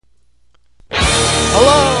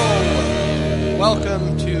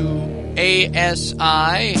welcome to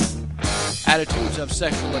ASI, Attitudes of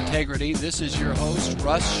Sexual Integrity. This is your host,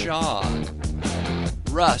 Russ Shaw.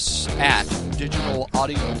 Russ at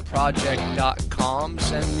digitalaudioproject.com.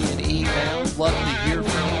 Send me an email. Love to hear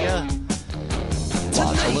from you.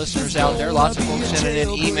 Lots of listeners out there, lots of folks sending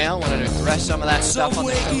in email. Want to address some of that stuff on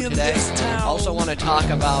the show today. Also want to talk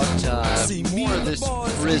about more of this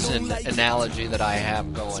prison analogy that I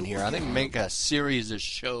have going here. I think make a series of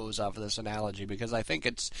shows off of this analogy because I think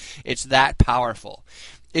it's that powerful.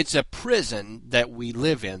 It's a prison that we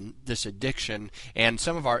live in, this addiction, and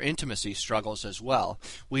some of our intimacy struggles as well.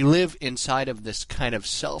 We live inside of this kind of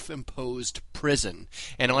self-imposed prison.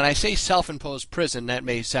 And when I say self-imposed prison, that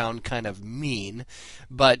may sound kind of mean,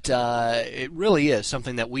 but it really is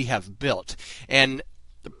something that we have built. And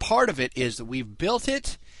part of it is that we've built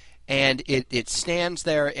it, and it stands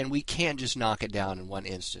there, and we can't just knock it down in one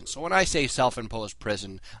instance. So when I say self-imposed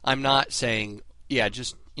prison, I'm not saying, yeah,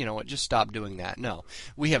 just stop doing that. No.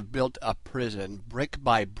 We have built a prison brick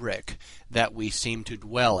by brick that we seem to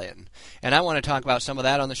dwell in. And I want to talk about some of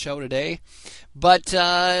that on the show today. But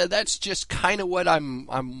that's just kind of what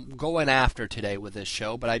I'm going after today with this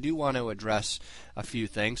show. But I do want to address a few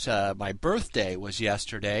things. My birthday was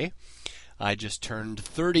yesterday. I just turned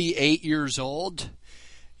 38 years old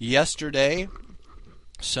yesterday.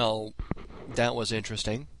 So that was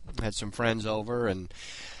interesting. I had some friends over and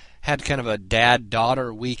had kind of a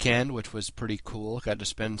dad-daughter weekend, which was pretty cool. Got to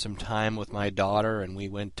spend some time with my daughter, and we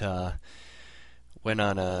went to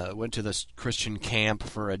this Christian camp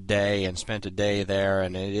for a day and spent a day there.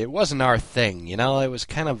 And it wasn't our thing, you know. It was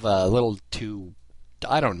kind of a little too,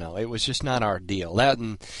 I don't know. It was just not our deal.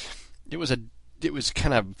 It was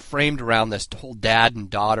kind of framed around this whole dad and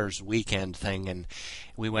daughter's weekend thing, and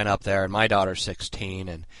we went up there. And my daughter's 16,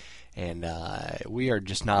 and we are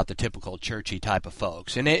just not the typical churchy type of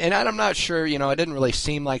folks. And I'm not sure, it didn't really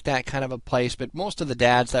seem like that kind of a place, but most of the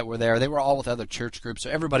dads that were there, they were all with other church groups, so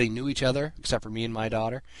everybody knew each other, except for me and my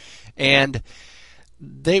daughter. And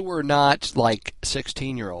they were not like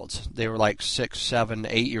 16-year-olds. They were like 6, 7,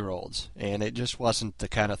 8-year-olds. And it just wasn't the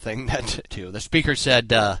kind of thing that to do. The speaker said,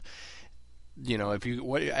 dads,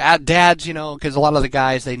 because a lot of the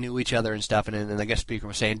guys, they knew each other and stuff, and then the guest speaker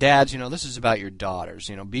was saying, dads, this is about your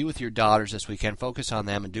daughters, be with your daughters this weekend, focus on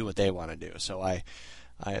them and do what they want to do. So I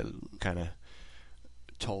kind of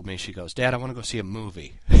told me, she goes, Dad, I want to go see a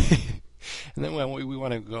movie. And then we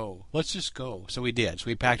want to go, let's just go. So we did. So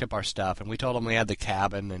we packed up our stuff, and we told them we had the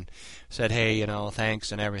cabin and said, hey,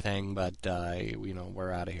 thanks and everything, but,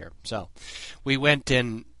 we're out of here. So we went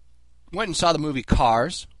and saw the movie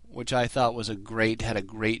Cars, which I thought had a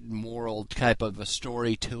great moral type of a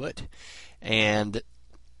story to it, and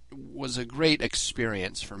was a great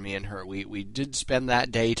experience for me and her. We did spend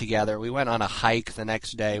that day together. We went on a hike the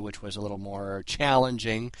next day, which was a little more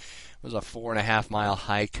challenging. It was a 4.5-mile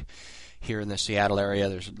hike here in the Seattle area.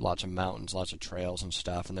 There's lots of mountains, lots of trails and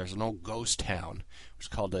stuff, and there's an old ghost town, which is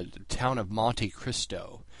called the town of Monte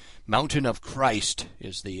Cristo. Mountain of Christ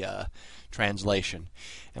is the translation,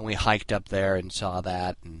 and we hiked up there and saw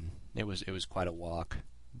that, and it was quite a walk.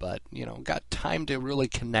 But got time to really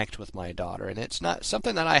connect with my daughter, and it's not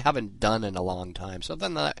something that I haven't done in a long time.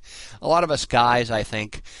 Something that a lot of us guys, I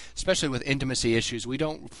think, especially with intimacy issues, we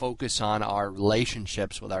don't focus on our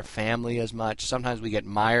relationships with our family as much. Sometimes we get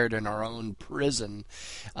mired in our own prison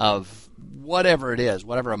of whatever it is,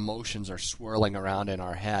 whatever emotions are swirling around in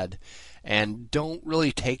our head, and don't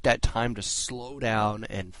really take that time to slow down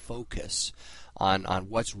and focus on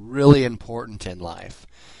what's really important in life.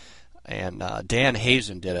 And Dan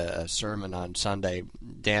Hazen did a sermon on Sunday.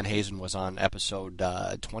 Dan Hazen was on episode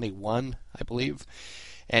 21, I believe.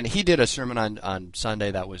 And he did a sermon on Sunday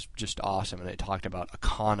that was just awesome, and it talked about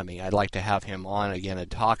economy. I'd like to have him on again and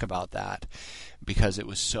talk about that, because it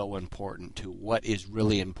was so important to what is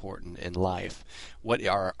really important in life, what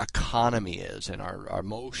our economy is, and our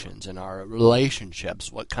emotions and our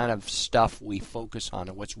relationships, what kind of stuff we focus on,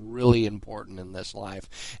 and what's really important in this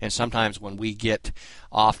life. And sometimes when we get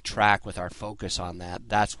off track with our focus on that,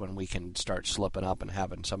 that's when we can start slipping up and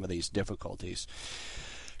having some of these difficulties.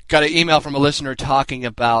 Got an email from a listener talking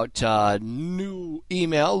about, new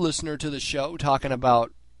email, listener to the show, talking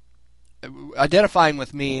about identifying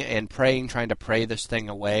with me and praying, trying to pray this thing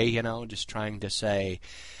away, just trying to say,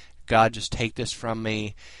 God, just take this from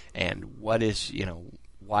me, and why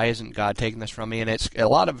isn't God taking this from me? And it's a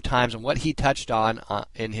lot of times, and what he touched on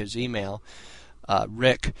in his email,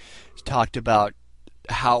 Rick talked about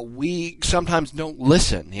how we sometimes don't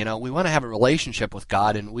listen. We want to have a relationship with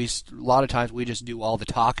God, and a lot of times we just do all the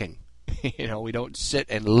talking. We don't sit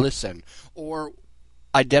and listen. Or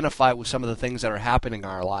identify with some of the things that are happening in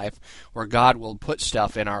our life, where God will put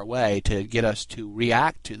stuff in our way to get us to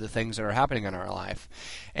react to the things that are happening in our life,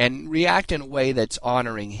 and react in a way that's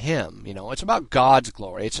honoring Him. It's about God's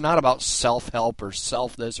glory. It's not about self-help or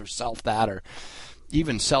self this or self that or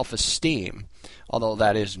even self-esteem, although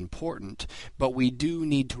that is important. But we do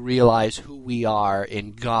need to realize who we are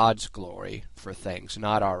in God's glory for things,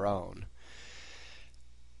 not our own.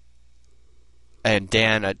 And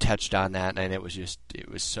Dan touched on that, and it was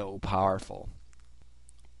so powerful.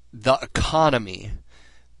 The economy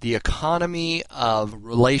of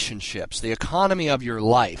relationships, the economy of your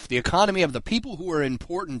life, the economy of the people who are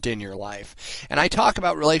important in your life. And I talk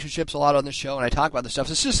about relationships a lot on the show, and I talk about this stuff.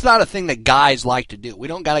 It's just not a thing that guys like to do. We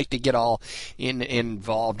don't like to get all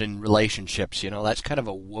involved in relationships. That's kind of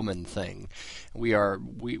a woman thing. We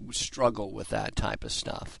struggle with that type of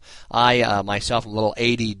stuff. I myself am a little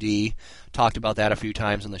ADD. Talked about that a few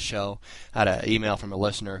times on the show. Had an email from a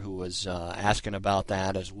listener who was asking about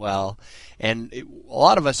that as well. And a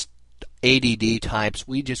lot of us ADD types,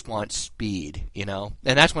 we just want speed, And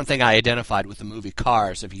that's one thing I identified with the movie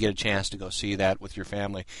Cars. If you get a chance to go see that with your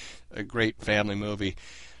family, a great family movie.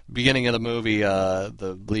 Beginning of the movie,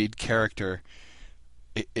 the lead character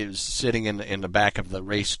is sitting in the back of the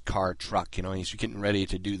race car truck. He's getting ready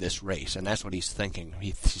to do this race, and that's what he's thinking.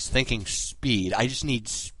 He's thinking speed. I just need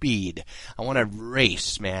speed. I want to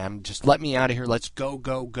race, man. Just let me out of here. Let's go,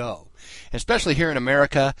 go, go. Especially here in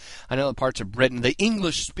America, I know the parts of Britain, the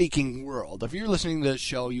English-speaking world. If you're listening to this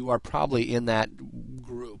show, you are probably in that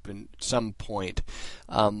group at some point.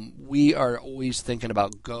 We are always thinking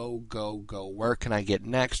about go, go, go. Where can I get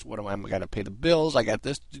next? What am I got to pay the bills? I got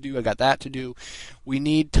this to do. I got that to do. We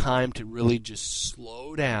need time to really just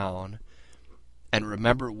slow down and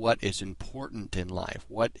remember what is important in life.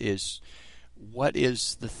 What is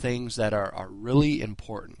the things that are really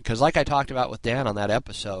important? Because like I talked about with Dan on that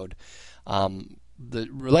episode, the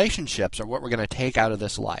relationships are what we're going to take out of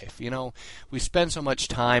this life. We spend so much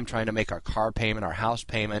time trying to make our car payment, our house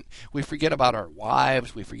payment. We forget about our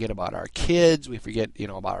wives. We forget about our kids. We forget,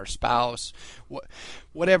 about our spouse.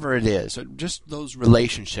 Whatever it is, just those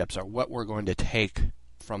relationships are what we're going to take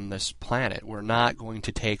from this planet. We're not going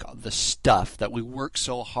to take the stuff that we work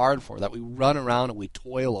so hard for, that we run around and we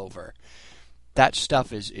toil over. That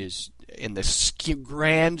stuff is in the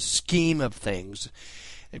grand scheme of things.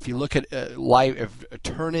 If you look at life,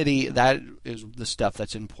 eternity, that is the stuff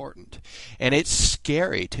that's important. And it's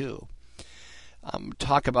scary, too.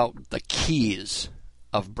 Talk about the keys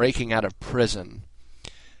of breaking out of prison.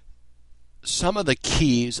 Some of the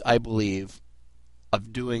keys, I believe,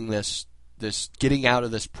 of doing this getting out of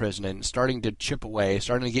this prison and starting to chip away,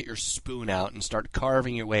 starting to get your spoon out and start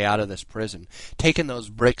carving your way out of this prison, taking those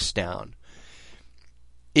bricks down,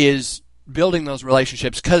 is building those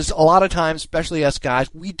relationships. Because a lot of times, especially us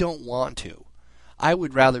guys, we don't want to. I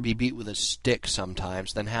would rather be beat with a stick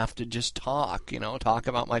sometimes than have to just talk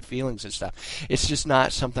about my feelings and stuff. It's just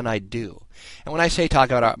not something I do. And when I say talk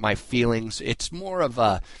about my feelings, it's more of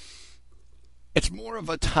a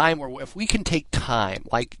time where if we can take time,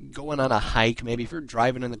 like going on a hike, maybe if you're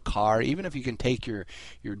driving in the car, even if you can take your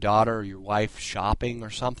daughter or your wife shopping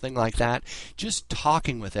or something like that, just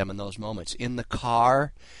talking with them in those moments. In the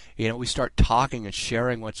car, we start talking and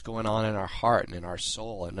sharing what's going on in our heart and in our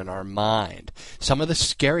soul and in our mind. Some of the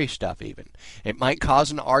scary stuff even. It might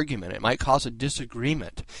cause an argument. It might cause a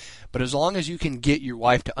disagreement. But as long as you can get your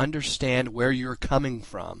wife to understand where you're coming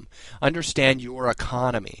from, understand your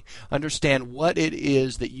economy, understand what it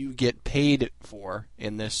is that you get paid for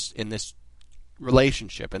in this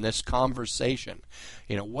relationship, in this conversation,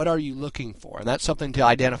 what are you looking for? And that's something to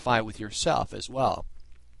identify with yourself as well.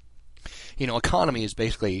 Economy is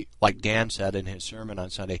basically, like Dan said in his sermon on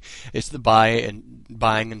Sunday, it's the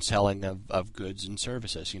buying and selling of goods and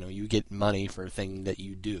services. You get money for a thing that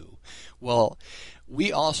you do. Well,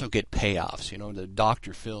 we also get payoffs. The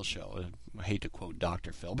Dr. Phil show. I hate to quote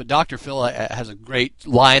Dr. Phil, but Dr. Phil has a great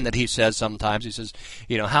line that he says sometimes. He says,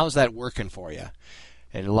 how's that working for you?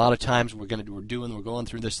 And a lot of times we're going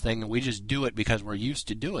through this thing and we just do it because we're used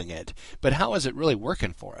to doing it. But how is it really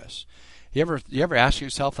working for us? You ever ask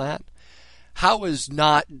yourself that? How is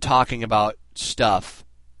not talking about stuff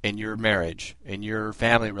in your marriage, in your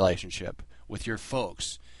family relationship, with your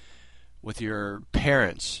folks, with your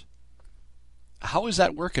parents, how is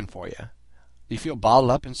that working for you? Do you feel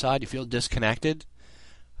bottled up inside? Do you feel disconnected?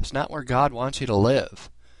 That's not where God wants you to live.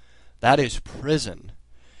 That is prison.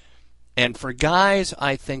 And for guys,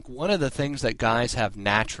 I think one of the things that guys have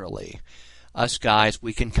naturally, us guys,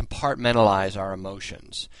 we can compartmentalize our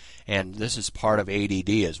emotions. And this is part of ADD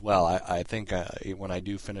as well. I think when I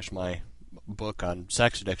do finish my book on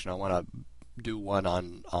sex addiction, I want to do one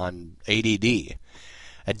on ADD,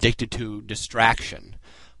 addicted to distraction.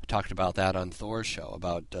 I talked about that on Thor's show,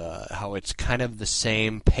 about how it's kind of the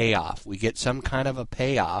same payoff. We get some kind of a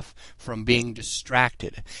payoff from being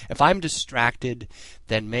distracted. If I'm distracted,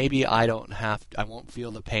 then maybe I won't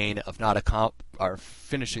feel the pain of not or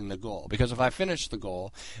finishing the goal. Because if I finish the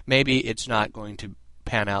goal, maybe it's not going to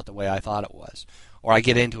pan out the way I thought it was. Or I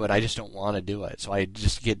get into it, I just don't want to do it. So I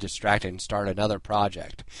just get distracted and start another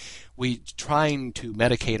project. We trying to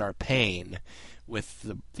medicate our pain with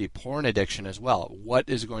the porn addiction as well. What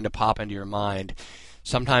is going to pop into your mind?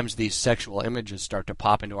 Sometimes these sexual images start to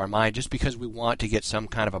pop into our mind just because we want to get some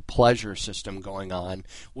kind of a pleasure system going on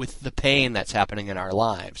with the pain that's happening in our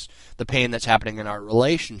lives, the pain that's happening in our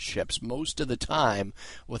relationships. Most of the time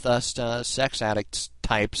with us sex addicts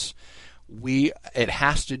types, it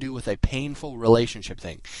has to do with a painful relationship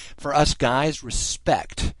thing. For us guys,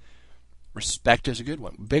 respect is a good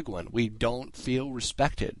one, big one. We don't feel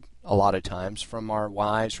respected a lot of times from our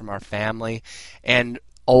wives, from our family, and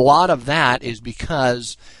a lot of that is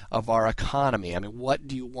because of our economy. I mean, what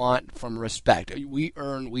do you want from respect? We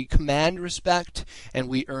command respect and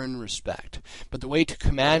we earn respect. But the way to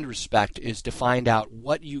command respect is to find out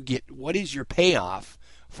what is your payoff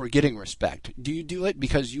for getting respect. Do you do it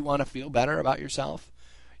because you want to feel better about yourself?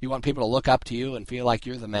 You want people to look up to you and feel like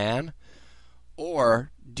you're the man?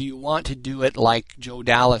 Or do you want to do it like Joe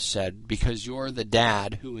Dallas said, because you're the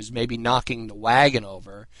dad who is maybe knocking the wagon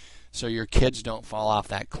over so your kids don't fall off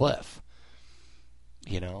that cliff?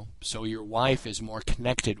 So your wife is more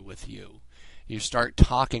connected with you. You start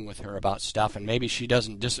talking with her about stuff, and maybe she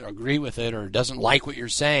doesn't disagree with it or doesn't like what you're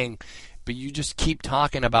saying, but you just keep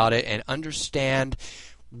talking about it and understand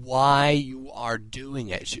why you are doing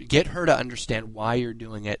it. Get her to understand why you're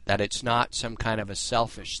doing it, that it's not some kind of a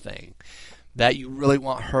selfish thing, that you really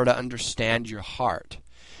want her to understand your heart.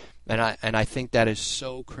 And I think that is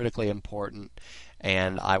so critically important.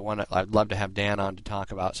 And I'd love to have Dan on to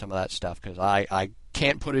talk about some of that stuff, because I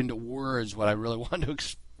can't put into words what I really want to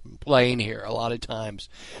explain here a lot of times.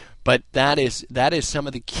 But that is some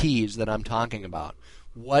of the keys that I'm talking about.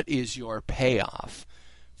 What is your payoff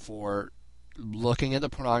for looking at the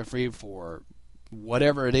pornography, for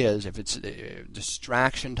whatever it is, if it's a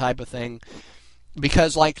distraction type of thing?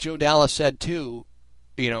 Because like Joe Dallas said too,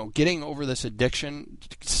 getting over this addiction,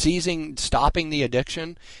 stopping the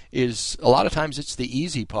addiction is, a lot of times it's the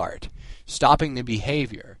easy part. Stopping the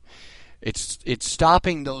behavior. It's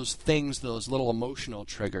stopping those things, those little emotional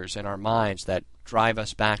triggers in our minds that drive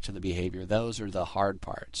us back to the behavior. Those are the hard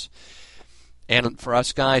parts. And for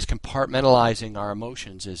us guys, compartmentalizing our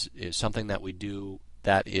emotions is something that we do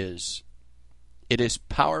that is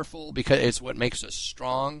powerful, because it's what makes us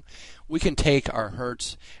strong. We can take our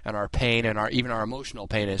hurts and our pain and even our emotional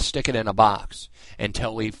pain and stick it in a box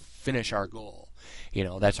until we finish our goal.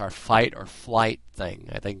 That's our fight or flight thing.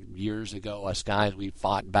 I think years ago, us guys, we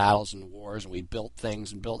fought battles and wars, and we built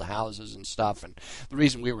things and built houses and stuff. And the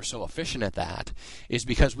reason we were so efficient at that is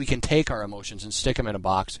because we can take our emotions and stick them in a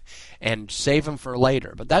box and save them for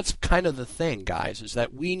later. But that's kind of the thing, guys, is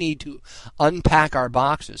that we need to unpack our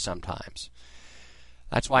boxes sometimes.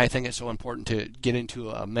 That's why I think it's so important to get into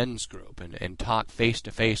a men's group and talk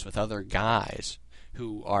face-to-face with other guys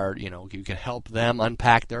who are, you can help them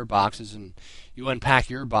unpack their boxes, and you unpack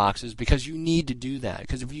your boxes, because you need to do that.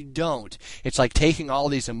 Because if you don't, it's like taking all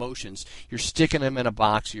these emotions, you're sticking them in a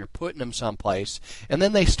box, you're putting them someplace, and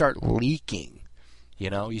then they start leaking.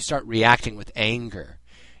 You start reacting with anger.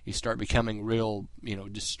 You start becoming real,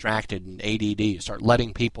 distracted and ADD. You start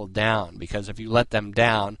letting people down, because if you let them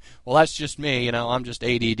down, well, that's just me, I'm just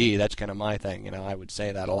ADD. That's kind of my thing, I would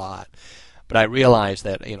say that a lot. But I realized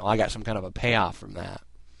that, I got some kind of a payoff from that.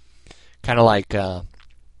 Kind of like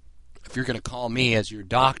if you're going to call me as your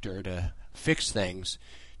doctor to fix things,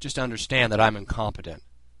 just understand that I'm incompetent,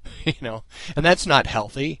 and that's not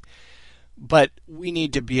healthy. But we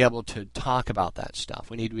need to be able to talk about that stuff.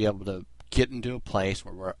 We need to be able to get into a place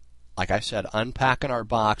where we're, like I said, unpacking our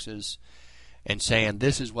boxes and saying,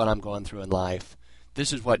 this is what I'm going through in life.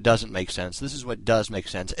 This is what doesn't make sense. This is what does make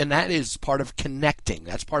sense. And that is part of connecting.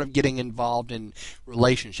 That's part of getting involved in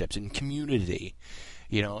relationships, in community.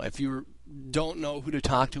 If you don't know who to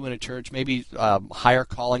talk to in a church, maybe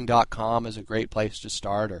highercalling.com is a great place to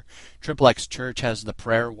start, or Triple X Church has the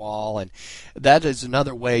prayer wall, and that is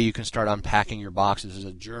another way you can start unpacking your boxes, as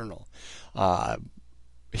a journal.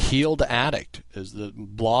 Healed Addict is the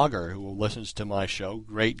blogger who listens to my show.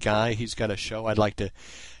 Great guy. He's got a show I'd like to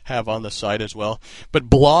have on the site as well. But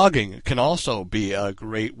blogging can also be a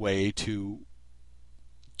great way to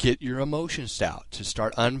get your emotions out, to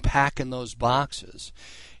start unpacking those boxes.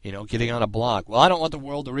 Getting on a blog. Well, I don't want the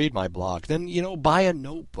world to read my blog. Then, buy a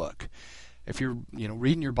notebook. If you're,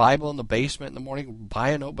 reading your Bible in the basement in the morning, buy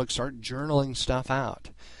a notebook, start journaling stuff out.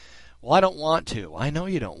 Well, I don't want to. I know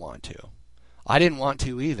you don't want to. I didn't want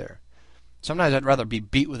to either. Sometimes I'd rather be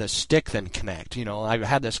beat with a stick than connect. I've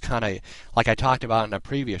had this kind of, like I talked about in a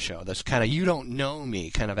previous show, this kind of you don't know me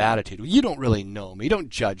kind of attitude. You don't really know me. Don't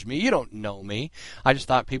judge me. You don't know me. I just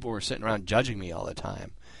thought people were sitting around judging me all the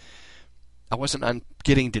time. I wasn't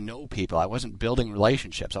getting to know people. I wasn't building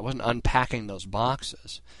relationships. I wasn't unpacking those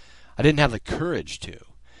boxes. I didn't have the courage to.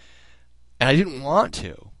 And I didn't want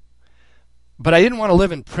to. But I didn't want to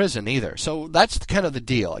live in prison either. So that's kind of the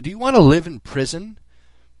deal. Do you want to live in prison?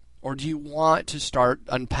 Or do you want to start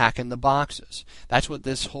unpacking the boxes? That's what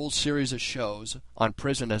this whole series of shows on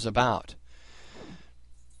prison is about.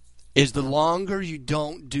 Is the longer you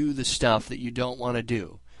don't do the stuff that you don't want to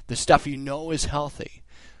do, the stuff you know is healthy,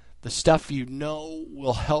 the stuff you know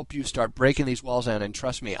will help you start breaking these walls down, and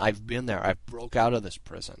trust me, I've been there. I've broke out of this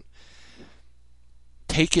prison.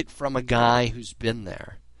 Take it from a guy who's been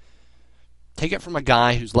there. Take it from a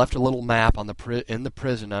guy who's left a little map in the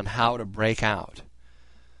prison on how to break out.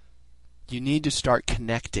 You need to start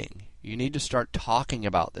connecting. You need to start talking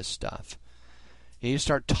about this stuff. You need to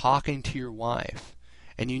start talking to your wife.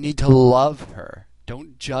 And you need to love her.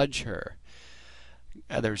 Don't judge her.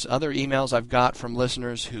 There's other emails I've got from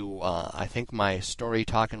listeners who, I think my story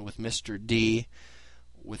talking with Mr. D,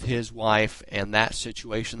 with his wife, and that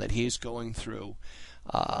situation that he's going through.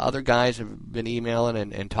 Other guys have been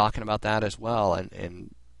emailing and talking about that as well,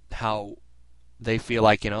 and how they feel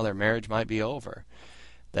like, their marriage might be over.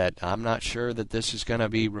 That I'm not sure that this is going to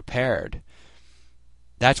be repaired.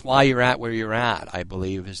 That's why you're at where you're at, I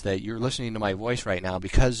believe, is that you're listening to my voice right now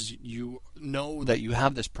because you know that you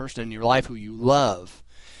have this person in your life who you love,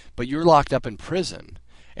 but you're locked up in prison.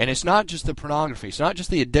 And it's not just the pornography. It's not just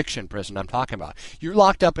the addiction prison I'm talking about. You're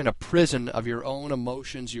locked up in a prison of your own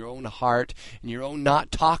emotions, your own heart, and your own not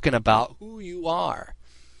talking about who you are.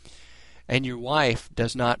 And your wife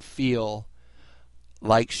does not feel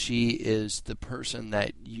like she is the person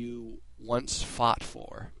that you once fought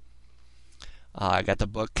for. I got the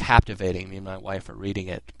book Captivating. Me and my wife are reading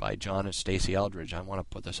it by John and Stacey Eldridge. I want to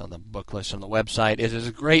put this on the book list on the website. It is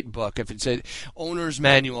a great book. If it's an owner's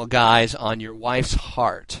manual, guys, on your wife's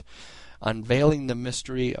heart, unveiling the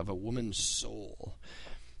mystery of a woman's soul.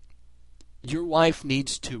 Your wife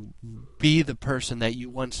needs to be the person that you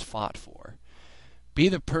once fought for. Be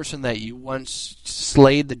the person that you once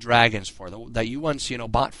slayed the dragons for, that you once,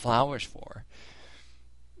 bought flowers for.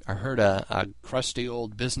 I heard a crusty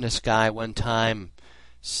old business guy one time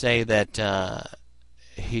say that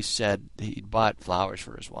he said he bought flowers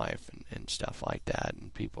for his wife and stuff like that.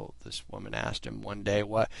 And this woman asked him one day,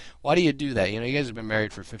 why do you do that? You guys have been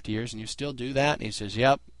married for 50 years and you still do that? And he says,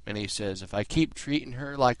 yep. And he says, if I keep treating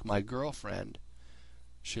her like my girlfriend,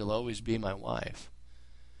 she'll always be my wife.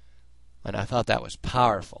 And I thought that was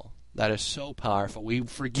powerful. That is so powerful. We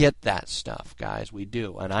forget that stuff, guys. We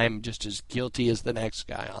do. And I'm just as guilty as the next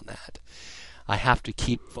guy on that. I have to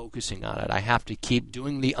keep focusing on it. I have to keep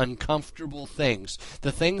doing the uncomfortable things.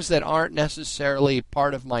 The things that aren't necessarily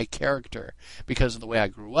part of my character because of the way I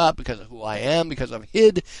grew up, because of who I am, because I've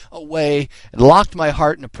hid away and locked my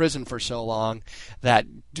heart in a prison for so long that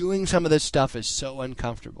doing some of this stuff is so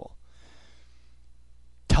uncomfortable.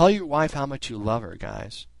 Tell your wife how much you love her,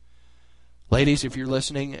 guys. Ladies, if you're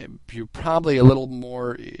listening, you're probably a little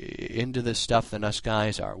more into this stuff than us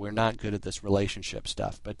guys are. We're not good at this relationship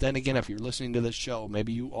stuff. But then again, if you're listening to this show,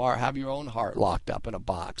 maybe you have your own heart locked up in a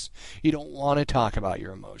box. You don't want to talk about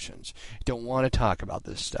your emotions. You don't want to talk about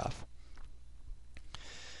this stuff.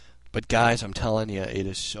 But guys, I'm telling you, it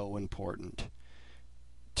is so important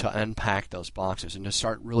to unpack those boxes and to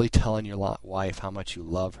start really telling your wife how much you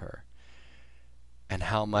love her and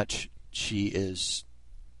how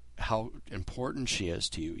important she is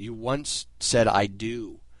to you. You once said, I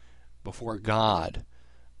do, before God.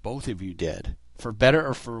 Both of you did. For better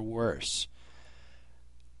or for worse.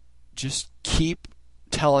 Just keep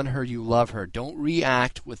telling her you love her. Don't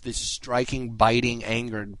react with this striking, biting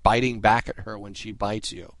anger, biting back at her when she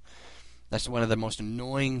bites you. That's one of the most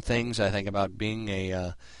annoying things, I think, about being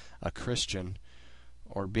a Christian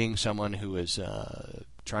or being someone who is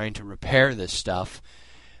trying to repair this stuff.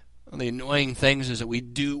 The annoying things is that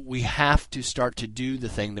we have to start to do the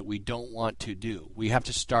thing that we don't want to do. We have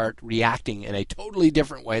to start reacting in a totally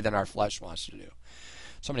different way than our flesh wants to do.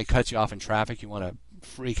 Somebody cuts you off in traffic, you want to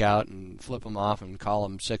freak out and flip them off and call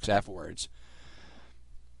them 6 F words.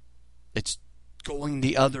 It's going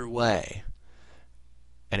the other way.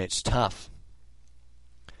 And it's tough.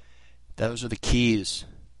 Those are the keys.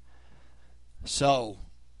 So,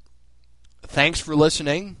 thanks for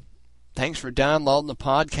listening. Thanks for downloading the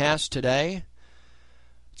podcast today.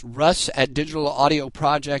 It's Russ at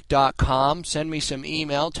digitalaudioproject.com. Send me some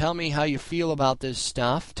email. Tell me how you feel about this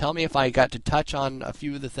stuff. Tell me if I got to touch on a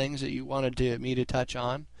few of the things that you wanted me to touch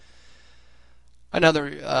on.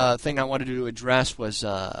 Another thing I wanted to address was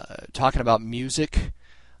talking about music.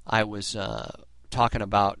 I was talking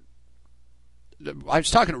to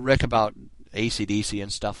Rick about AC/DC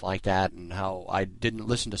and stuff like that, and how I didn't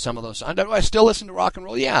listen to some of those. Do I still listen to rock and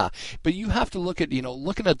roll? Yeah, but you have to look at,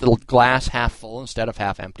 looking at the glass half full instead of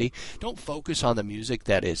half empty. Don't focus on the music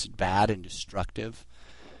that is bad and destructive.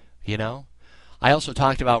 I also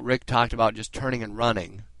Rick talked about just turning and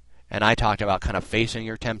running. And I talked about kind of facing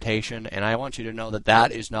your temptation, and I want you to know that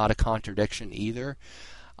that is not a contradiction either.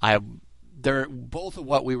 They're both of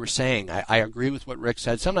what we were saying. I agree with what Rick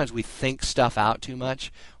said. Sometimes we think stuff out too much.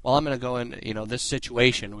 Well, I'm going to go in, this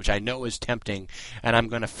situation, which I know is tempting, and I'm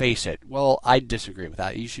going to face it. Well, I disagree with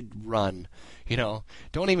that. You should run.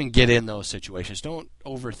 Don't even get in those situations. Don't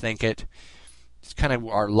overthink it. It's kind of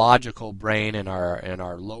our logical brain and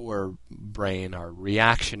our lower brain, our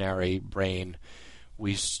reactionary brain.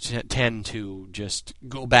 We tend to just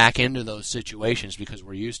go back into those situations because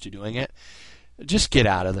we're used to doing it. Just get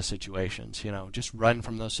out of the situations, Just run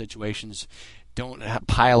from those situations. Don't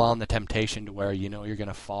pile on the temptation to where you're going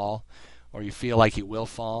to fall or you feel like you will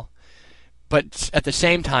fall. But at the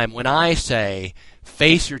same time, when I say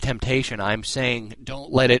face your temptation, I'm saying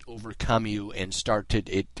don't let it overcome you and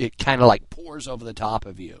it kind of like pours over the top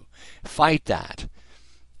of you. Fight that.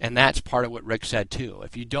 And that's part of what Rick said, too.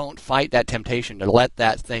 If you don't fight that temptation to let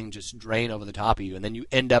that thing just drain over the top of you, and then you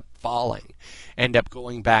end up falling, end up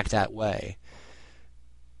going back that way,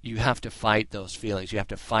 you have to fight those feelings. You have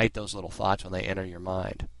to fight those little thoughts when they enter your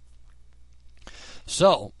mind.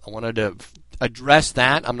 So, I wanted to address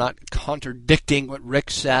that. I'm not contradicting what Rick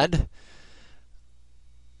said,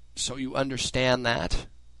 so you understand that.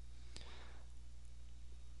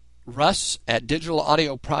 Russ at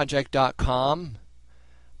digitalaudioproject.com.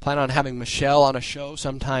 Plan on having Michelle on a show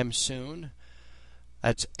sometime soon.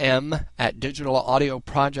 That's M at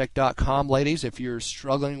digitalaudioproject.com. Ladies, if you're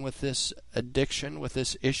struggling with this addiction, with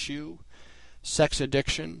this issue, sex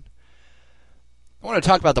addiction, I want to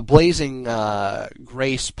talk about the Blazing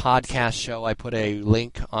Grace podcast show. I put a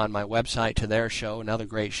link on my website to their show, another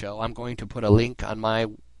great show. I'm going to put a link on my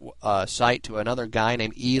site to another guy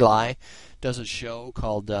named Eli. Does a show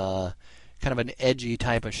called kind of an edgy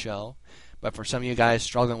type of show. But for some of you guys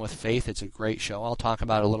struggling with faith, it's a great show. I'll talk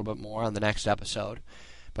about it a little bit more on the next episode.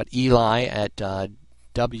 But Eli at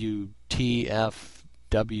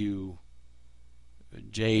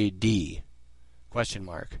WTFWJD, ?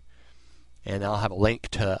 And I'll have a link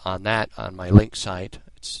on that on my link site.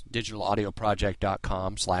 It's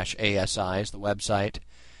digitalaudioproject.com/ASI is the website.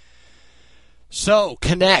 So,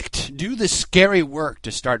 connect. Do the scary work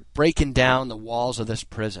to start breaking down the walls of this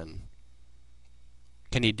prison.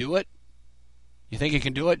 Can you do it? You think you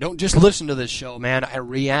can do it? Don't just listen to this show, man.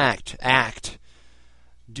 React. Act.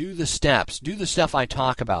 Do the steps. Do the stuff I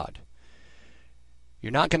talk about.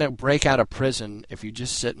 You're not going to break out of prison if you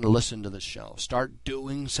just sit and listen to the show. Start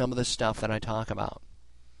doing some of the stuff that I talk about.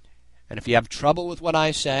 And if you have trouble with what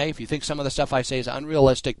I say, if you think some of the stuff I say is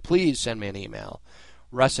unrealistic, please send me an email.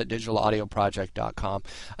 Russ at digitalaudioproject.com.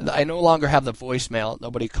 I no longer have the voicemail.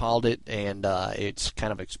 Nobody called it, and it's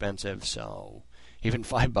kind of expensive, so even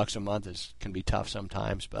 $5 a month can be tough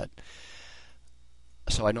sometimes. But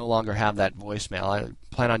so I no longer have that voicemail. I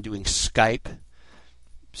plan on doing Skype,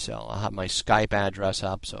 so I'll have my Skype address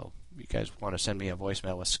up. So if you guys want to send me a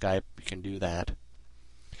voicemail with Skype, you can do that.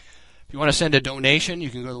 If you want to send a donation, you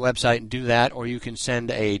can go to the website and do that, or you can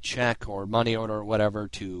send a check or money order or whatever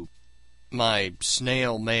to my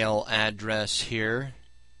snail mail address here.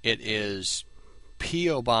 It is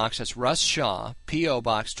P.O. Box, that's Russ Shaw, P.O.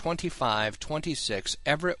 Box 2526,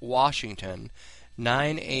 Everett, Washington,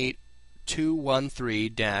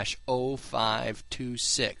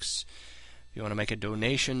 98213-0526. If you want to make a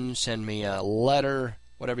donation, send me a letter,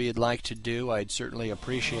 whatever you'd like to do, I'd certainly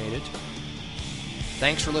appreciate it.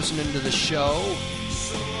 Thanks for listening to the show.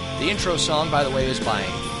 The intro song, by the way, is by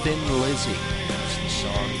Thin Lizzy. It's the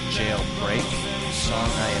song Jailbreak. The song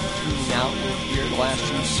I am tuning out with here, the last 2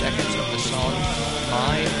 seconds of the song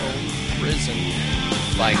My Own Prison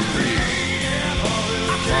by Creed.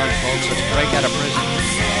 Come on, folks, let's break out of prison.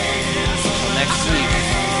 Until next week.